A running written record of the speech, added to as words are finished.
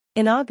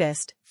In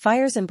August,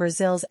 fires in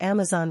Brazil's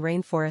Amazon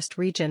rainforest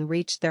region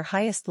reached their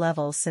highest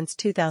levels since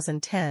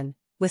 2010,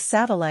 with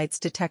satellites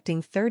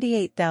detecting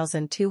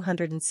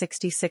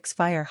 38,266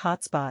 fire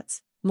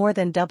hotspots, more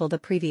than double the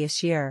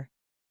previous year.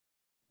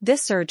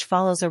 This surge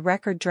follows a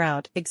record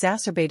drought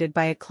exacerbated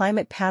by a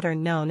climate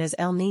pattern known as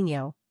El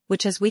Niño,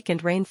 which has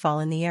weakened rainfall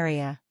in the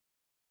area.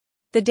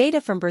 The data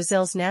from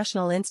Brazil's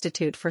National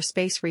Institute for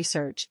Space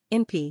Research,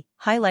 INPE,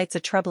 highlights a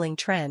troubling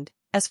trend,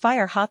 as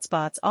fire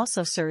hotspots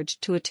also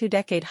surged to a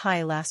two-decade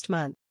high last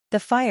month. The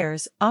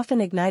fires, often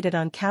ignited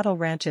on cattle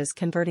ranches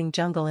converting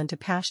jungle into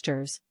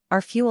pastures,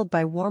 are fueled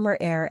by warmer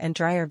air and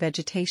drier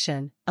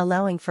vegetation,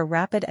 allowing for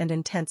rapid and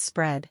intense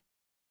spread.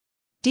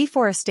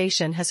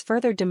 Deforestation has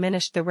further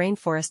diminished the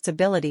rainforest's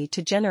ability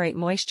to generate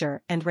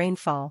moisture and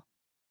rainfall.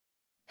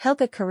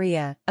 Helga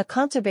Correa, a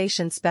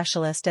conservation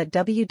specialist at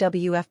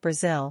WWF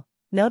Brazil,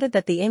 noted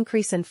that the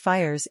increase in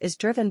fires is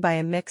driven by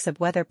a mix of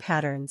weather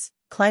patterns,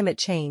 climate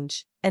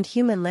change, and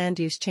human land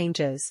use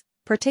changes,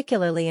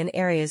 particularly in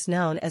areas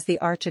known as the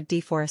Arch of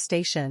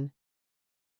Deforestation.